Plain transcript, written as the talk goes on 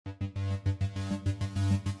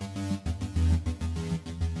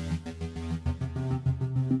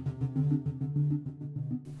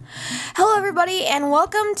Hello, everybody, and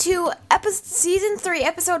welcome to Season 3,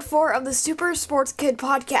 Episode 4 of the Super Sports Kid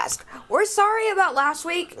Podcast. We're sorry about last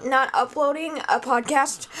week not uploading a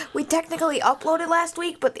podcast. We technically uploaded last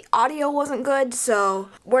week, but the audio wasn't good, so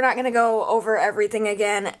we're not going to go over everything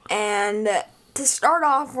again. And to start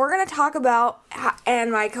off, we're going to talk about,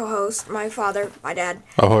 and my co-host, my father, my dad.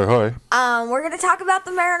 Ahoy, hoy. We're going to talk about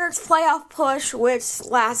the Mariners playoff push, which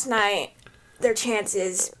last night, their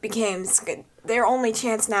chances became... Their only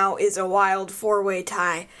chance now is a wild four-way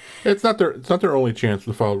tie. It's not their only chance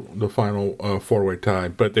to follow the final four-way tie,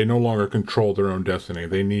 but they no longer control their own destiny.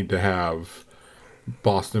 They need to have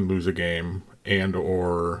Boston lose a game and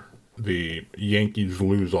or the Yankees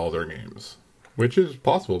lose all their games, which is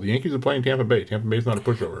possible. The Yankees are playing Tampa Bay. Tampa Bay's not a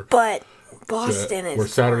pushover. But Boston is... We're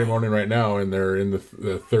Saturday morning right now, and they're in the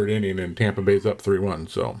third inning, and Tampa Bay's up 3-1,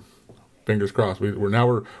 so... Fingers crossed.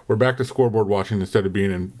 We're back to scoreboard watching instead of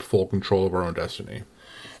being in full control of our own destiny.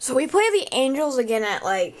 So we play the Angels again at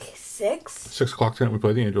 6? 6 o'clock tonight we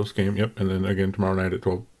play the Angels game, yep, and then again tomorrow night at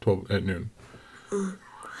 12 at noon.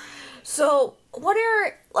 So what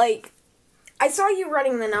are, I saw you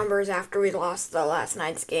running the numbers after we lost the last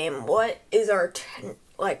night's game. What is our,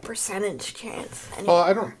 percentage chance? Well,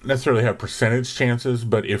 I don't necessarily have percentage chances,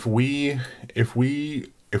 but if we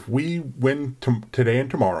win today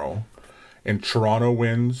and tomorrow, and Toronto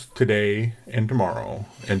wins today and tomorrow,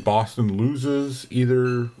 and Boston loses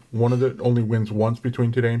either one of the only wins once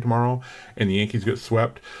between today and tomorrow, and the Yankees get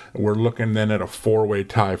swept, we're looking then at a four-way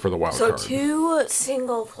tie for the wild card. So 2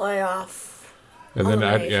 single playoff. And then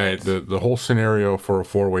the whole scenario for a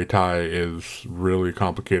four-way tie is really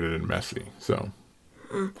complicated and messy. So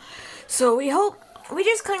we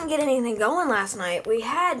just couldn't get anything going last night. We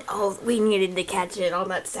needed to catch it on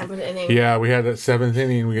that 7th inning. Yeah, we had that 7th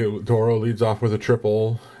inning. Toro leads off with a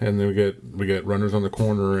triple, and then we get runners on the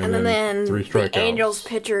corner, and then 3 strikeouts. The Angels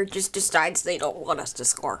pitcher just decides they don't want us to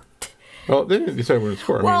score. Well, they didn't decide when to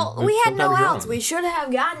score. We had no outs. We should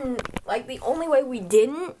have gotten, the only way we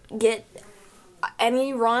didn't get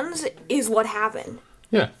any runs is what happened.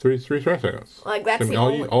 Yeah, three strikeouts. That's the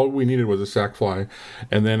only... All we needed was a sac fly.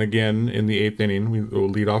 And then again, in the 8th inning, we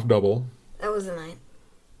lead off double. That was the 9th.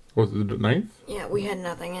 Was it the 9th? Yeah, we had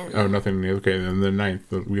nothing in. Oh, nothing in the... Okay, then the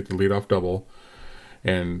 9th, we get the lead off double.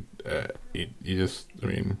 And you just,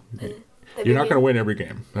 you're not going to win every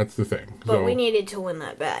game. That's the thing. But we needed to win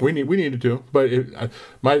that bad. We needed to. But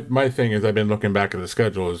my thing is, I've been looking back at the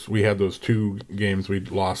schedule, is we had those 2 games we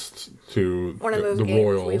lost to the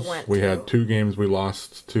Royals. We had 2 games we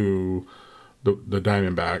lost to the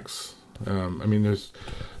Diamondbacks.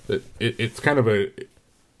 It's kind of a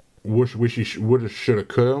wish you woulda, shoulda,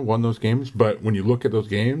 coulda won those games. But when you look at those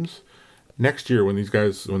games, next year when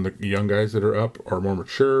the young guys that are up are more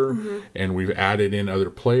mature, and we've added in other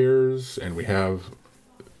players, and we've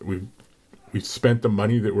spent the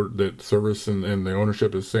money that Service and the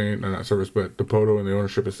ownership is saying, not Service, but Dipoto and the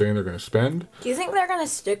ownership is saying they're going to spend. Do you think they're going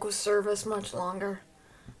to stick with Service much longer?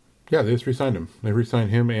 Yeah, they just re-signed him. They re-signed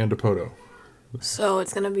him and Dipoto. So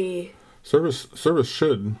it's going to be... Service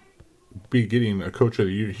should be getting a coach of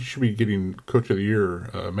the year. He should be getting coach of the year,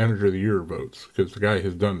 manager of the year votes, because the guy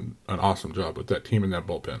has done an awesome job with that team and that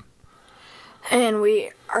bullpen. And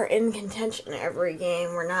we are in contention every game.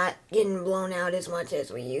 We're not getting blown out as much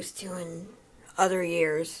as we used to in other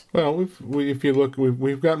years. Well, if you look,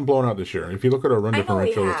 we've gotten blown out this year. If you look at our run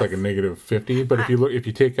differential, it's like a negative 50. But if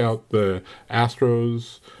you take out the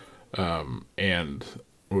Astros, and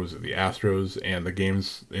what was it, the Astros and the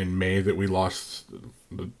games in May that we lost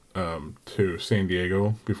to San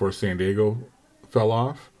Diego before San Diego fell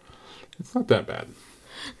off, it's not that bad.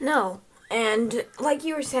 No. And like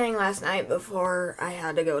you were saying last night before I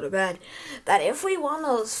had to go to bed, that if we won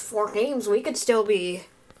those 4 games, we could still be...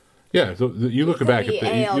 Yeah, so you look back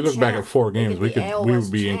at 4 games, we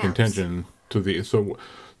would be in contention So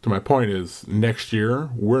my point is, next year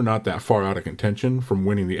we're not that far out of contention from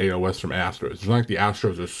winning the AL West from Astros. It's not like the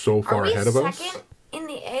Astros are so far ahead of us. Are we second in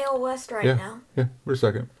the AL West now? Yeah, we're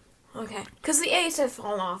second. Okay, because the A's have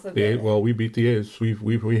fallen off a bit. We beat the A's.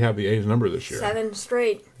 We have the A's number this year. 7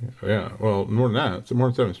 straight. Yeah, well, more than that. It's more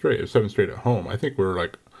than 7 straight. It's 7 straight at home. I think we're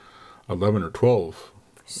 11 or 12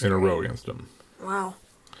 in a row against them. Wow.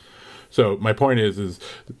 So my point is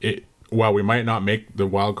while we might not make the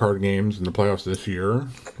wild card games in the playoffs this year,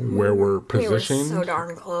 where we're positioned, we were so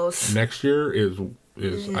darn close. Next year is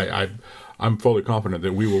I'm fully confident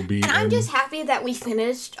that we will be. And I'm just happy that we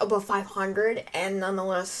finished above 500 and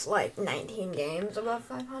nonetheless 19 games above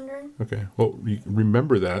 500. Okay, well,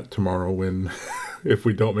 remember that tomorrow when if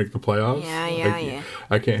we don't make the playoffs. Yeah.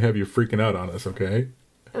 I can't have you freaking out on us, okay?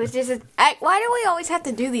 It was just why do we always have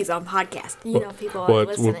to do these on podcasts? You know, people are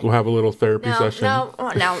listening. We'll have a little therapy session.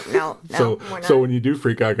 No. So when you do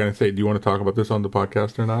freak out, I'm going to say, do you want to talk about this on the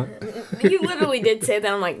podcast or not? You literally did say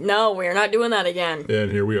that. I'm like, no, we're not doing that again.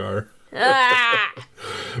 And here we are.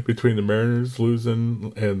 Between the Mariners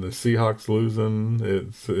losing and the Seahawks losing,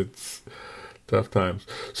 it's tough times.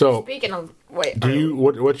 So speaking of,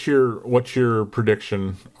 what's your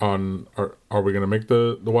prediction on are we going to make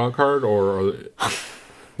the wild card, or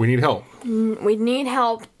we need help? We need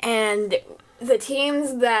help, and the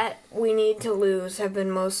teams that we need to lose have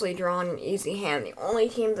been mostly drawn in easy hand. The only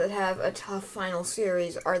teams that have a tough final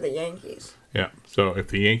series are the Yankees. Yeah. So if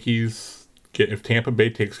the Yankees if Tampa Bay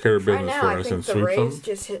takes care of business for us and sweeps them, the Rays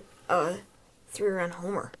just hit a 3-run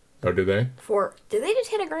homer. Oh, did they? Did they just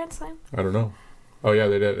hit a grand slam? I don't know. Oh yeah,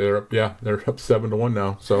 they did. They're up. Yeah, they're up 7-1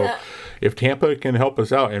 now. So if Tampa can help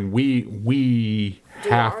us out, and we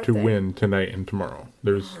have to win tonight and tomorrow.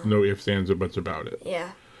 There's no ifs, ands, or buts about it.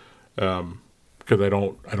 Yeah. Because I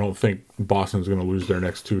don't think Boston's going to lose their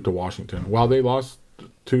next 2 to Washington. While they lost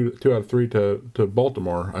 2 out of 3 to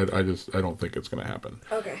Baltimore, I don't think it's going to happen.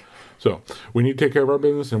 Okay. So we need to take care of our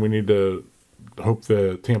business, and we need to hope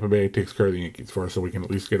that Tampa Bay takes care of the Yankees for us, so we can at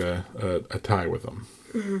least get a tie with them.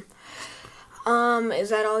 Mm-hmm. Is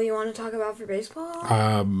that all you want to talk about for baseball?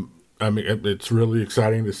 I mean, it's really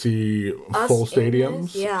exciting to see full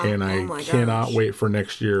stadiums, and I cannot wait for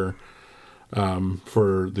next year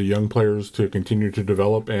for the young players to continue to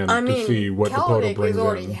develop and to see what Dakota brings in.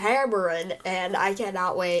 Already hammering, and I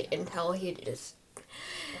cannot wait until he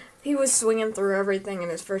was swinging through everything in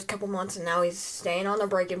his first couple months, and now he's staying on the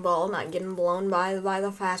breaking ball, not getting blown by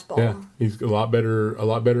the fastball. Yeah, he's a lot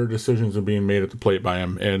better decisions are being made at the plate by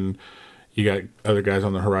him, and you got other guys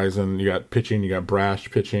on the horizon. You got pitching, you got Brash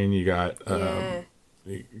pitching, you got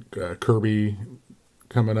Kirby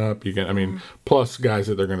coming up. Plus guys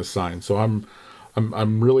that they're going to sign. So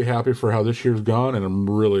I'm really happy for how this year's gone, and I'm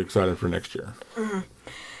really excited for next year.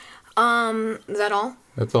 Mm-hmm. Is that all?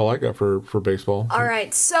 That's all I got for baseball. All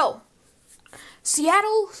right, so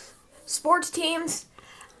Seattle sports teams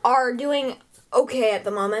are doing okay at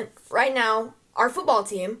the moment. Right now, our football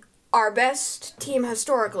team, our best team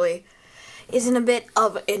historically, is in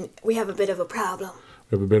we have a bit of a problem.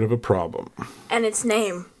 We have a bit of a problem. And its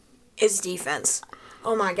name is defense.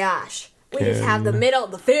 Oh my gosh. We just have the middle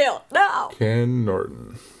of the field. No. Ken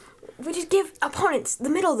Norton. We just give opponents the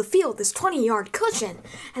middle of the field, this 20-yard cushion,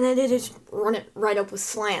 and then they just run it right up with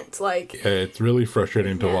slants. Yeah, it's really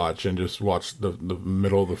frustrating to watch, and just watch the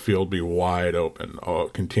middle of the field be wide open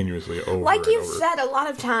continuously over like you've said a lot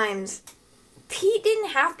of times, Pete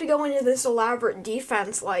didn't have to go into this elaborate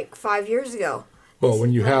defense like 5 years ago. Well,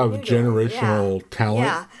 when you have generational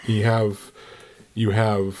talent, you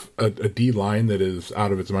have a D line that is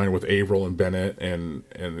out of its mind with Averill and Bennett and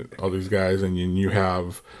all these guys, and you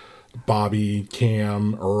have Bobby,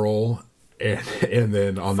 Cam, Earl, and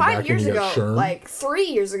then on the back end you got Sherm. Like 3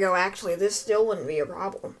 years ago, actually, this still wouldn't be a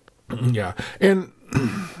problem. Yeah, and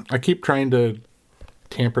I keep trying to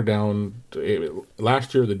tamper down.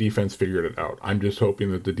 Last year, the defense figured it out. I'm just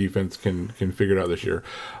hoping that the defense can figure it out this year.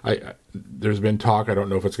 There's been talk, I don't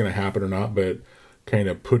know if it's going to happen or not, but kind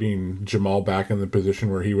of putting Jamal back in the position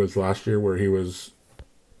where he was last year, where he was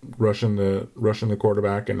rushing the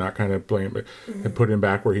quarterback and not kind of playing, but and put him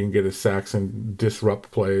back where he can get his sacks and disrupt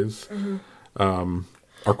plays. Our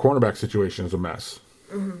cornerback situation is a mess.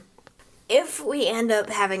 If we end up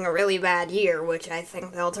having a really bad year, which I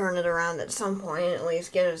think they'll turn it around at some point, at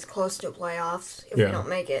least get us close to playoffs if we don't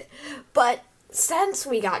make it. But since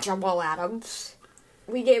we got Jamal Adams,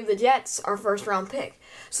 we gave the Jets our first-round pick.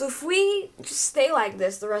 So if we just stay like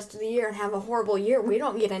this the rest of the year and have a horrible year, we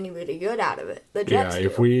don't get anybody good out of it. The Jets do.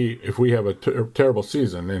 If we have a terrible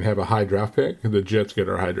season and have a high draft pick, the Jets get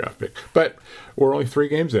our high draft pick. But we're only 3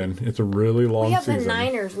 games in. It's a really long season. We have the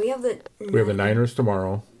Niners. We have the Niners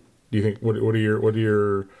tomorrow. Do you think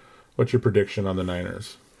what's your prediction on the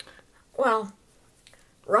Niners? Well,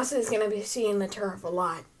 Russ is going to be seeing the turf a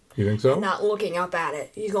lot. You think so? And not looking up at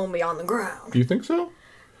it. He's going to be on the ground. Do you think so?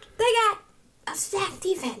 They got a stacked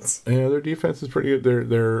defense. Yeah, their defense is pretty good.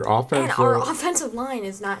 Their offense. And our offensive line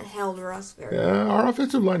is not held Russ very well. Our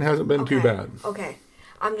offensive line hasn't been too bad. Okay.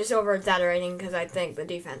 I'm just over-exaggerating because I think the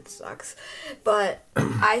defense sucks. But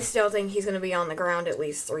I still think he's going to be on the ground at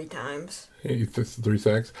least 3 times. 3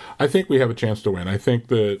 sacks? I think we have a chance to win. I think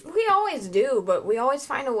that... We always do, but we always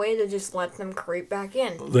find a way to just let them creep back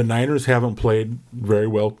in. The Niners haven't played very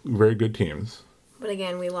well, very good teams. But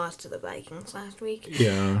again, we lost to the Vikings last week.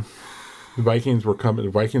 Yeah. The Vikings were coming.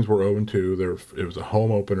 The Vikings were 0-2. It was a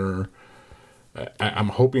home opener. I'm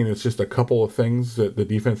hoping it's just a couple of things that the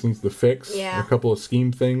defense needs to fix. Yeah. A couple of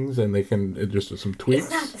scheme things, and they can just some tweaks.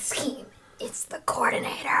 It's not the scheme. It's the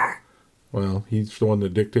coordinator. Well, he's the one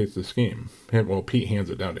that dictates the scheme. Pete hands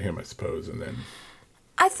it down to him, I suppose, and then...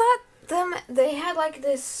 I thought they had, like,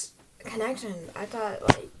 this connection. I thought,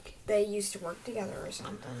 like, they used to work together or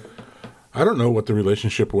something. I don't know what the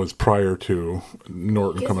relationship was prior to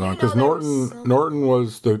Norton coming on, because Norton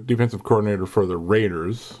was the defensive coordinator for the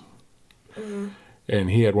Raiders, and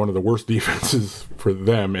he had one of the worst defenses for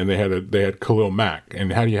them, and they had Khalil Mack,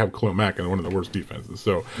 and how do you have Khalil Mack in one of the worst defenses?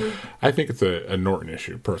 So, I think it's a Norton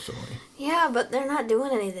issue personally. Yeah, but they're not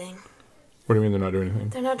doing anything. What do you mean they're not doing anything?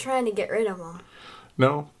 They're not trying to get rid of him.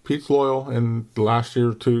 No, Pete's loyal, and last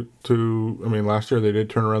year last year they did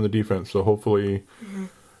turn around the defense, so hopefully.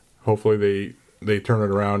 Hopefully they turn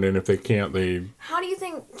it around, and if they can't, they... How do you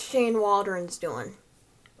think Shane Waldron's doing?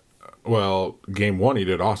 Well, game 1 he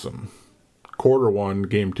did awesome. Quarter 1,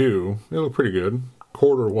 game 2, it looked pretty good.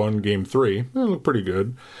 Quarter 1, game 3, it looked pretty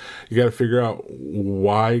good. You got to figure out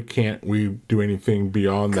why can't we do anything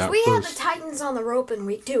beyond that. Because we had the Titans on the rope in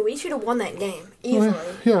week 2. We should have won that game easily.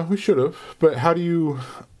 Well, yeah, we should have. But how do you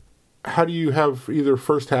have either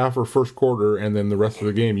first half or first quarter, and then the rest of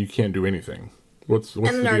the game you can't do anything? What's the deal?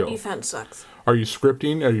 And our defense sucks. Are you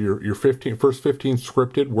scripting? Are your first 15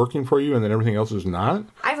 scripted working for you, and then everything else is not?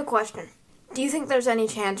 I have a question. Do you think there's any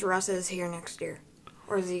chance Russ is here next year?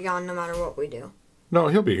 Or is he gone no matter what we do? No,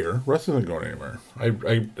 he'll be here. Russ isn't going anywhere. I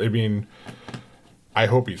mean, I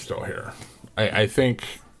hope he's still here. I think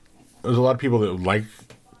there's a lot of people that would like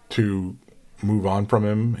to move on from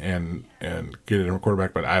him and get a different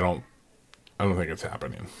quarterback, but I don't think it's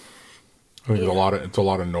happening. I think it's a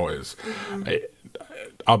lot of noise.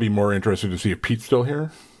 I'll be more interested to see if Pete's still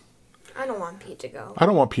here. I don't want Pete to go. I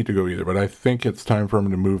don't want Pete to go either, but I think it's time for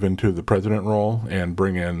him to move into the president role and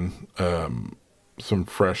bring in some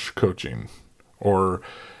fresh coaching or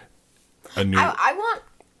a new.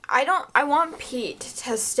 I want Pete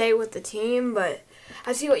to stay with the team, but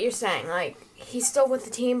I see what you're saying. Like, he's still with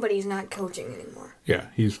the team, but he's not coaching anymore. Yeah,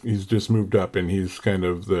 he's just moved up, and he's kind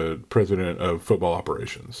of the president of football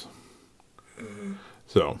operations.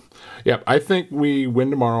 So, yeah, I think we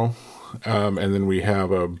win tomorrow, and then we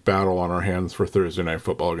have a battle on our hands for Thursday Night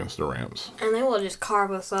Football against the Rams. And they will just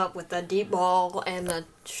carve us up with the deep ball and the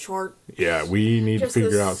short... Yeah, we need to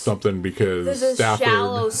figure out something because Stafford...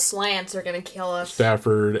 shallow slants are going to kill us.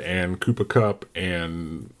 Stafford and Cooper Kupp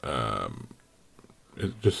and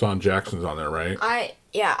Deshaun Jackson's on there, right? I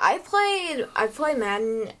played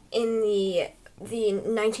Madden in the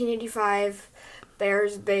 1985...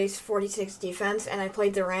 Bears base 46 defense, and I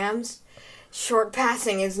played the Rams. Short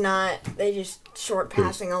passing is not... They just short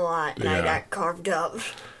passing a lot, and I got carved up.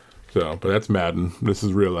 So, but that's Madden. This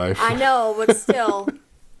is real life. I know, but still,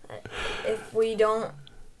 if we don't...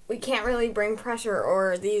 We can't really bring pressure,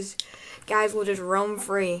 or these guys will just roam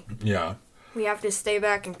free. Yeah. We have to stay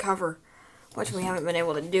back and cover, which we haven't been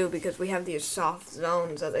able to do because we have these soft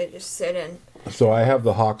zones that they just sit in. So I have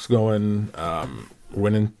the Hawks going...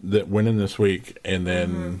 winning this week and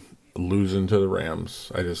then losing to the Rams.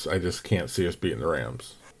 I just can't see us beating the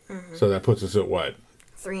Rams. So that puts us at what?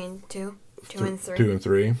 3-2, 2-3.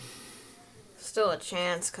 2-3. Still a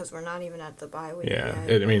chance because we're not even at the bye week. Yeah,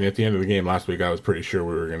 at the end of the game last week, I was pretty sure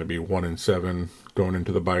we were going to be 1-7 going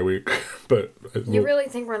into the bye week. But you really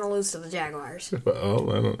think we're going to lose to the Jaguars? Well,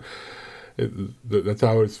 I don't. That's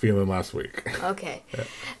how I was feeling last week. Okay. Yeah.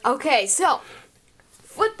 Okay, so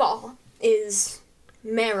football is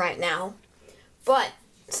meh right now, but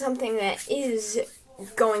something that is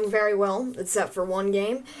going very well, except for one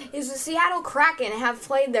game, is the Seattle Kraken have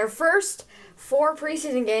played their first 4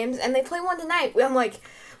 preseason games, and they play one tonight. I'm like,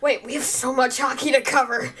 wait, we have so much hockey to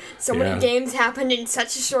cover. So many games happened in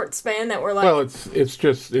such a short span that we're like... Well, it's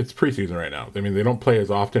preseason right now. I mean, they don't play as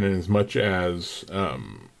often and as much as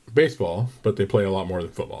baseball, but they play a lot more than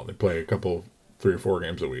football. They play 3 or 4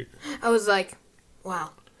 games a week. I was like, wow.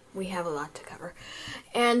 We have a lot to cover,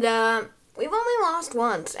 and we've only lost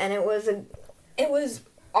once, and it was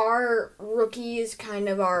our rookies, kind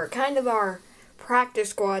of our practice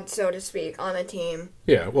squad, so to speak, on a team.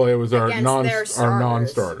 Yeah, well, it was our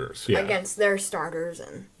non-starters. Yeah, against their starters,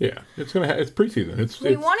 and yeah, it's preseason.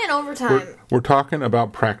 We won in overtime. We're talking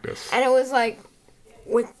about practice, and it was like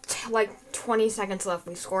with 20 seconds left,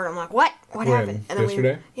 we scored. I'm like, what happened? And then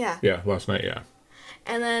yesterday? Yeah, last night. Yeah.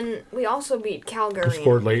 And then we also beat Calgary. We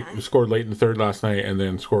scored late. We scored late in the third last night, and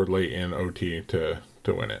then scored late in OT to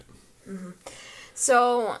win it.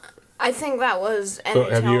 So I think that was. So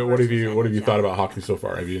what have you thought about hockey so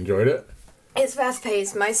far? Have you enjoyed it? It's fast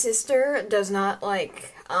paced. My sister does not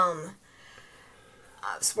like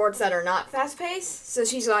sports that are not fast-paced. So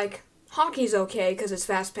she's like, hockey's okay because it's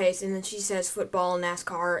fast-paced, and then she says football,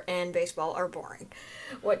 NASCAR, and baseball are boring,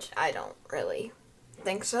 which I don't really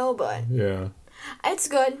think so, but yeah, it's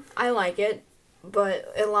good. I like it,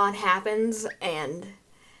 but a lot happens, and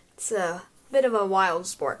it's a bit of a wild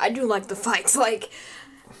sport. I do like the fights. Like,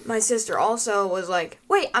 my sister also was like,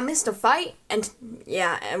 wait, I missed a fight? And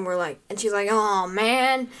yeah, and we're like, and she's like, oh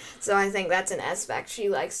man. So I think that's an aspect she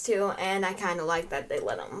likes too, and I kind of like that they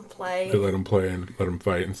let them play. They let them play and let them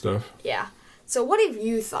fight and stuff. Yeah. So what have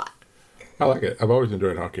you thought? I like it. I've always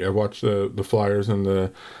enjoyed hockey. I've watched the Flyers and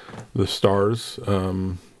the Stars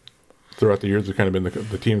throughout the years. Have kind of been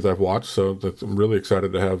the teams I've watched. So I'm really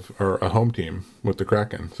excited to have a home team with the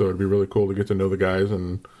Kraken. So it'd be really cool to get to know the guys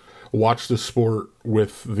and watch the sport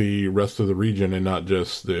with the rest of the region and not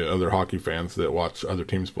just the other hockey fans that watch other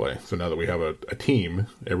teams play. So now that we have a team,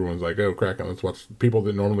 everyone's like, oh, Kraken, let's watch. People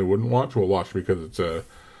that normally wouldn't watch will watch because it's a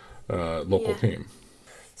local team.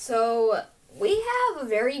 So we have a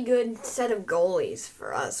very good set of goalies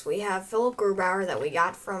for us. We have Philip Grubauer that we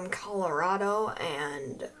got from Colorado,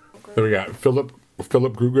 and so we got Philip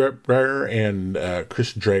Grubauer and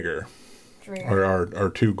Chris Drager are our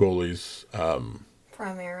two goalies.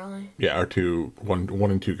 Primarily. Yeah, our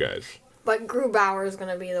one and two guys. But Grubauer is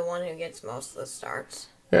going to be the one who gets most of the starts.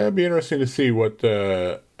 Yeah, it'd be interesting to see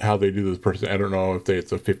how they do this person. I don't know if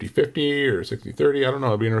it's a 50-50 or 60-30. I don't know.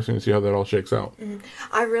 It'd be interesting to see how that all shakes out. Mm-hmm.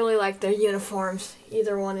 I really like their uniforms.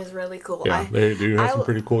 Either one is really cool. Yeah, they do have some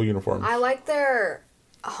pretty cool uniforms. I like their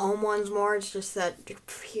home ones more. It's just that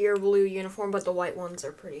pure blue uniform, but the white ones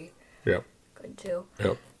are pretty good too.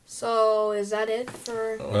 Yep. So is that it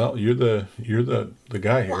for? Well, you're the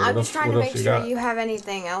guy here. Well, I'm just trying to make sure you have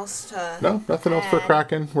anything else to. No, nothing else for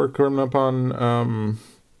Kraken. We're coming up on.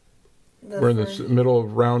 We're in the middle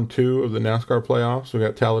of round 2 of the NASCAR playoffs. We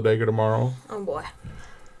got Talladega tomorrow. Oh boy.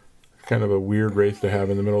 Kind of a weird race to have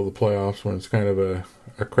in the middle of the playoffs when it's kind of a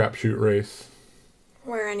crapshoot race.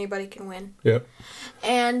 Where anybody can win. Yep.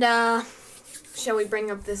 And shall we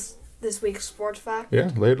bring up this week's sports fact?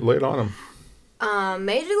 Yeah, lay it on them.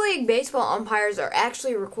 Major League Baseball umpires are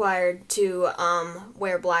actually required to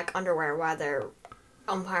wear black underwear while they're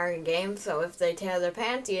umpiring a game. So if they tear their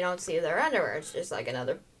pants, you don't see their underwear. It's just like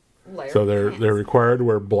another layer. So they're required to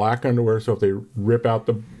wear black underwear. So if they rip out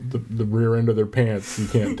the rear end of their pants, you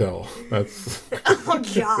can't tell. That's. Oh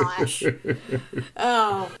gosh.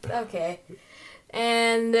 Oh, okay.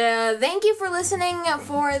 And thank you for listening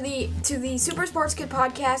to the Super Sports Kid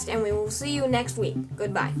podcast, and we will see you next week.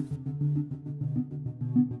 Goodbye.